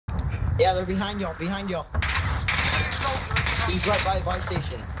Yeah, they're behind y'all, behind y'all. He's right by the bar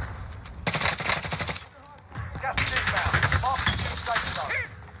station. Gas is inbound. Mark the new safe zone.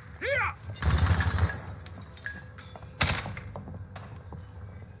 Here!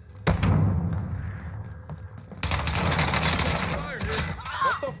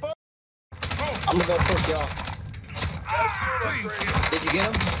 What the fuck? I'm gonna go push y'all. Did you get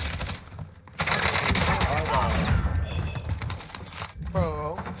him?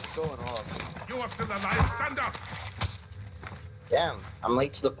 Bro, what's going on? You are still alive. Stand up. Damn, I'm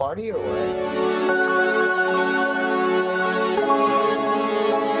late to the party or what?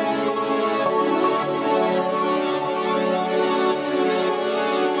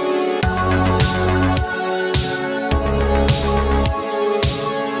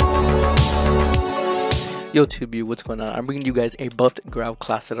 Yo TubeU, what's going on? I'm bringing you guys a buffed GRAU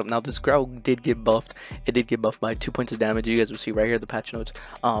class setup. Now this GRAU did get buffed. It did get buffed by 2 points of damage. You guys will see right here the patch notes.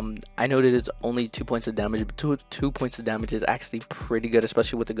 I know that it's only 2 points of damage, but two points of damage is actually pretty good,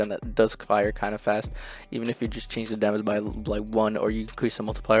 especially with a gun that does fire kind of fast. Even if you just change the damage by like 1 or you increase the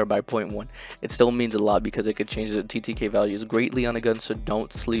multiplier by 0.1, it still means a lot because it could change the TTK values greatly on a gun. So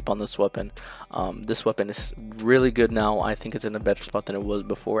don't sleep on this weapon. This weapon is really good now. I think it's in a better spot than it was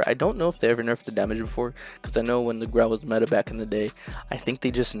before. I don't know if they ever nerfed the damage before, because I know when the GRAU was meta back in the day, I think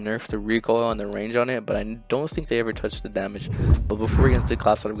they just nerfed the recoil and the range on it, but I don't think they ever touched the damage. But before we get into the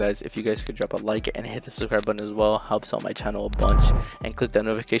class setup, guys, if you guys could drop a like and hit the subscribe button as well, helps out my channel a bunch, and click that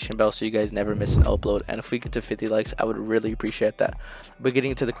notification bell so you guys never miss an upload. And if we get to 50 likes, I would really appreciate that. But getting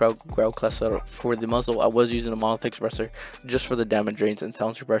into the GRAU class setup, for the muzzle, I was using a monolith expressor just for the damage range and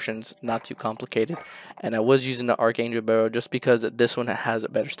sound suppressions, not too complicated. And I was using the Archangel barrel just because this one has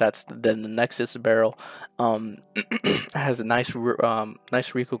better stats than the Nexus barrel. Has a nice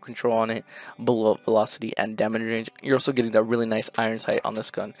recoil control on it, bullet velocity and damage range. You're also getting that really nice iron sight on this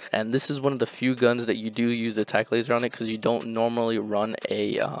gun, and this is one of the few guns that you do use the attack laser on it, because you don't normally run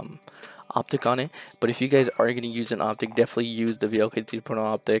a optic on it. But if you guys are going to use an optic, definitely use the VLK 3.0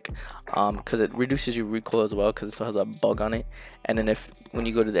 optic, because it reduces your recoil as well, because it still has a bug on it. And then when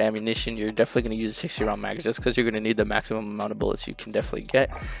you go to the ammunition, you're definitely going to use a 60 round mag, just because you're going to need the maximum amount of bullets you can definitely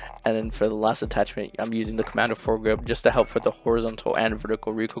get. And then for the last attachment, I'm using the Commander foregrip just to help for the horizontal and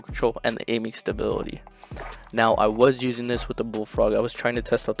vertical recoil control and the aiming stability. Now I was using this with the Bullfrog. I was trying to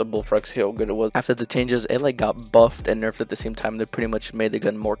test out the Bullfrog, see how good it was. After the changes, it like got buffed and nerfed at the same time. They pretty much made the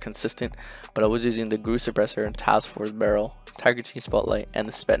gun more consistent. But I was using the GRAU suppressor and Task Force barrel, Tiger Team Spotlight, and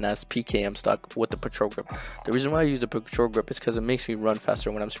the Spetsnaz PKM stock with the patrol grip. The reason why I use the patrol grip is because it makes me run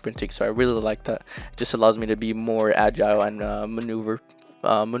faster when I'm sprinting, so I really like that. It just allows me to be more agile and maneuver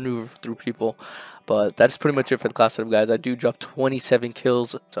through people. But that's pretty much it for the class setup, guys. I do drop 27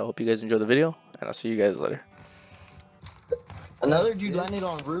 kills, so I hope you guys enjoy the video, and I'll see you guys later. Another dude landed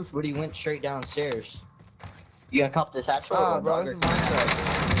on roof, but he went straight downstairs. You gonna cop this hatch? Ah, bro, this is my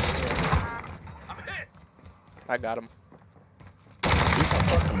I got him. He's a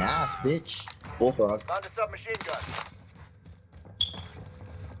fucking ass, bitch. Bullfrog. Found a submachine gun.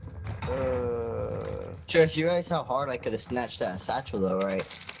 Trish, you realize how hard I could have snatched that satchel though, right?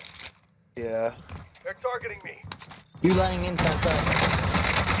 Yeah. They're targeting me. You landing in front of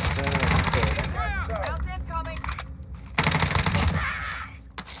Rounds incoming.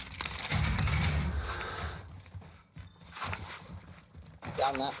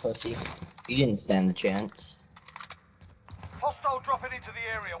 down that pussy. You didn't stand the chance. Hostile dropping into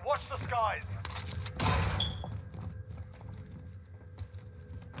the area. Watch the skies.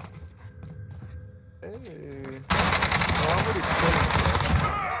 Hey. Oh, I'm already killing.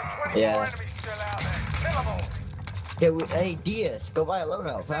 24 Yeah. enemies still out there. Kill them all. Hey, Diaz, go buy a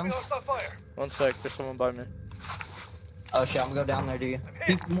loadout, fam. Enemy hostile fire. 1 sec, there's someone by me. Oh shit, I'm gonna go down there, do you?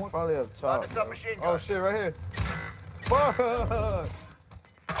 Hit. Probably up top. Found a Bro. submachine gun. Oh shit, right here. Fuck!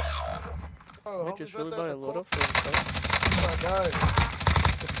 Oh, We homie's just right really there buy at a the load corner. up for Oh my god.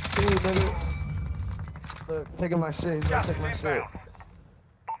 Dude, nigga. Look, taking my shit. He's gonna Gas is take my shit. inbound.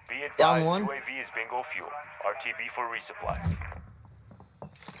 Be Down advised, one. UAV is bingo fuel. RTB for resupply.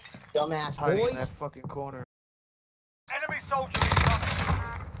 Dumbass Hiding in that boys. fucking corner. Enemy soldier incoming.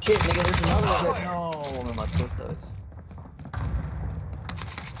 Shit, nigga, there's another one. Shit, no, me mató esta vez.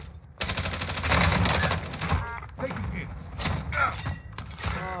 Taking hits.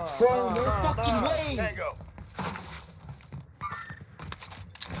 Bro, no fucking way. Tango.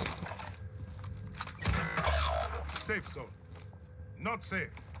 Safe zone. Not safe.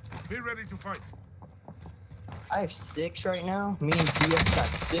 Be ready to fight. I have 6 right now. Me and DS got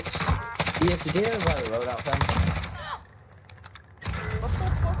 6. DS, did you ever buy a loadout, fam?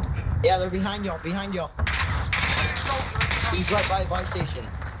 Yeah, they're behind y'all, behind y'all. He's right by the bar station.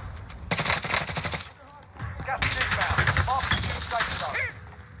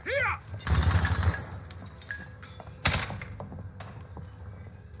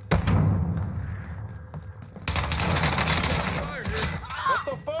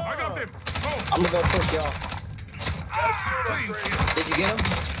 I'm gonna go push y'all. Did you get him?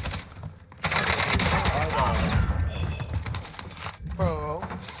 Bro,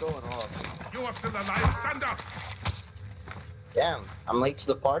 what's going on? You are still alive. Stand up. Damn, I'm late to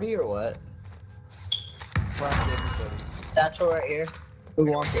the party or what? Blast everybody. Satchel right here. Who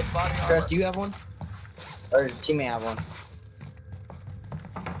wants it? Chris, do you have one? Or does teammate have one?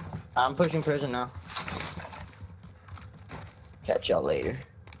 I'm pushing prison now. Catch y'all later.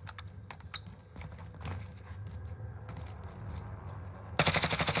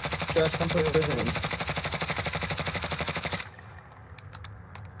 Trust, come push prison.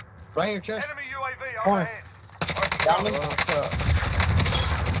 Right here, Trust. Enemy UAV Corner. overhead. Down one.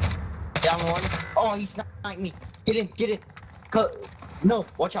 Down one. Oh, he sniped me. Get in, get in. No,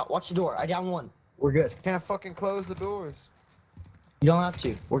 watch out, watch the door. I down one. We're good. Can't fucking close the doors. You don't have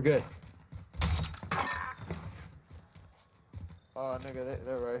to. We're good. Oh, nigga,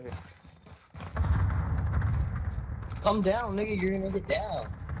 they're right here. Come down, nigga. You're gonna get down.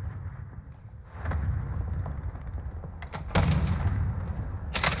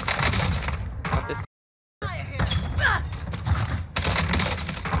 Not this.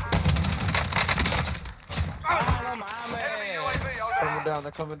 Enemy UAV overhead. Coming down,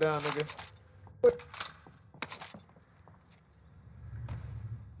 they're coming down, nigga.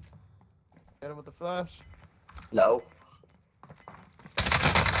 Hit him with the flash. No.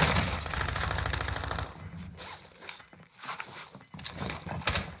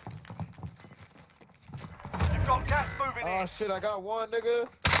 You've got gas moving Oh in. shit, I got one, nigga.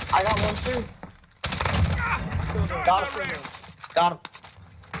 I got one too. Got him. Got him.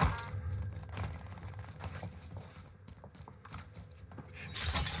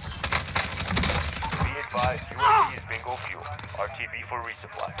 Be advised, UAV is bingo fuel. RTB for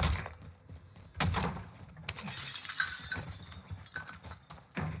resupply.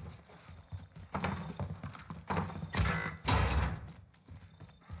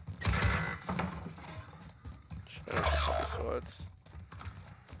 Swords.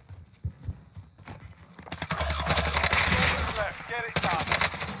 Left, get it done.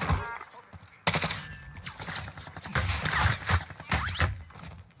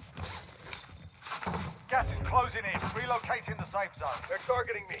 Gas is closing in. Relocating the safe zone. They're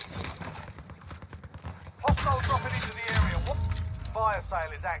targeting me. Hostile dropping into the area. What? Fire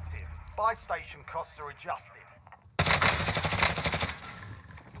sale is active. Buy station costs are adjusted.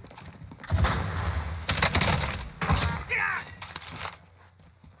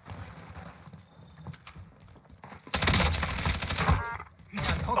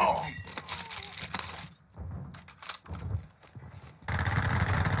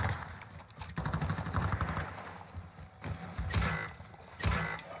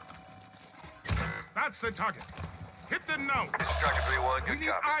 That's the target. Hit them now. Striker 3-1, We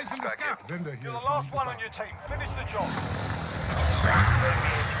need eyes in the sky. Vendor here. You're the last one on your team. Finish the job.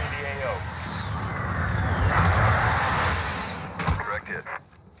 Enemy entering the AO. Direct hit.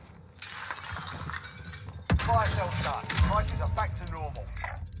 Fire cell done. Prices are back to normal.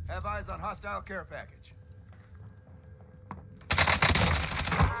 Have eyes on hostile care package.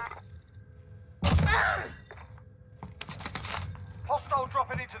 Hostile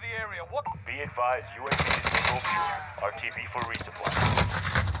dropping into the area. What? Be advised, UAV is bingo fuel. RTB for resupply.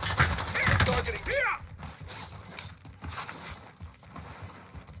 Targeting.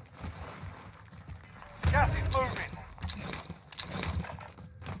 Gas is moving.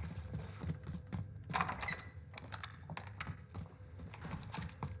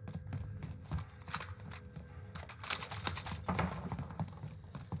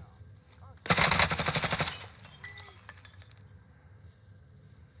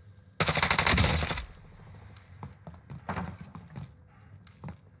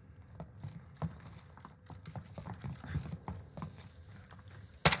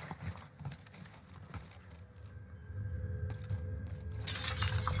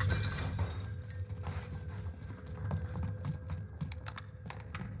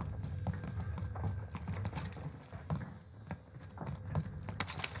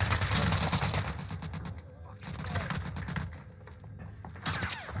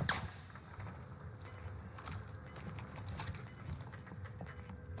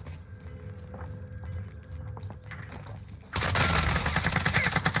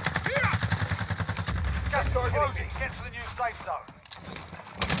 Gas targeting. Get to the new safe zone.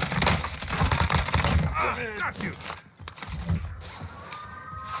 Got you.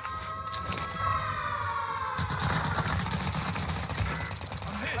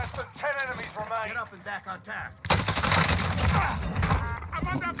 Less than 10 enemies remain. Get up and back on task. I'm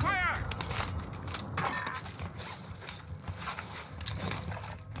under fire.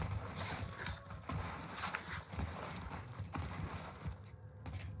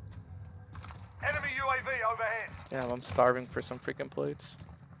 overhead. Damn, I'm starving for some freaking plates.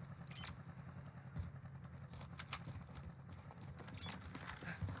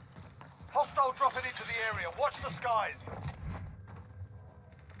 Hostile dropping into the area. Watch the skies.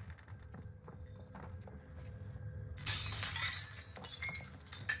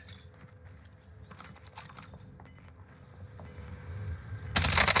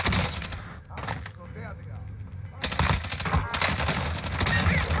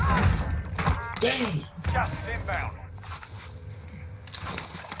 Dang! Gas is inbound.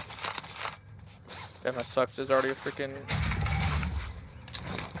 Damn, that sucks. There's already a freaking.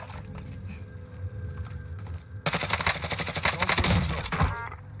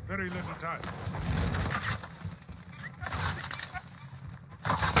 Very little time.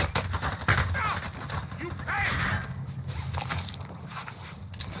 You pay!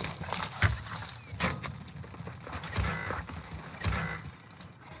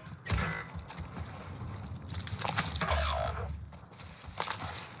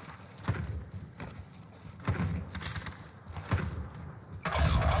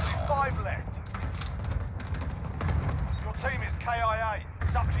 Only 5 left. Your team is KIA.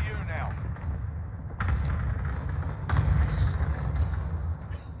 It's up to you now.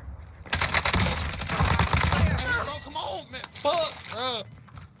 Oh, come on, man. Fuck, bro.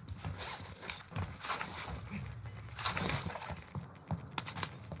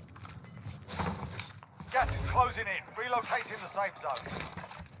 Gas is closing in. Relocating the safe zone.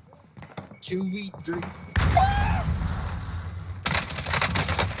 2v3.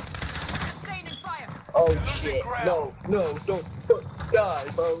 Staying in fire. Oh shit. No, no, don't fuck die,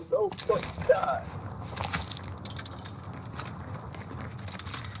 bro. Don't fuck die.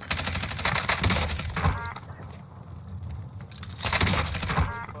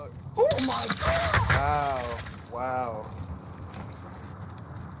 Oh my god! Wow, wow.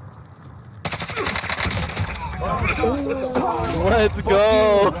 Let's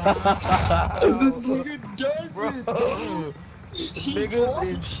go! This nigga does this, bro. Niggas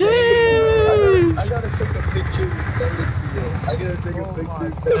in Sheesh! I gotta take a picture and send it to you. I gotta take a picture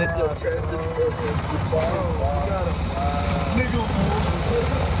and send it to Preston. Nigga,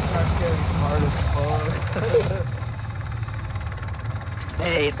 hard as fuck.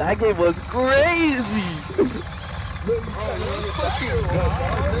 Hey, that game was crazy!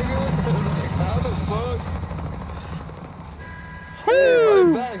 Run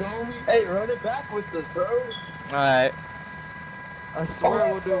it back, homie. Hey, run it back with us, bro. Alright. I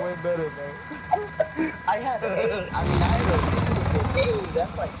swear we'll do way better, man. I had a, I mean, I had a reasonable A.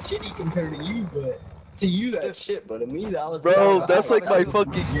 That's like shitty compared to you, but to you that's shit. But to me, that was. Bro, that's like my I-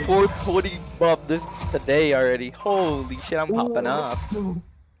 fucking 420 buff this today already. Holy shit, I'm popping off. Ooh.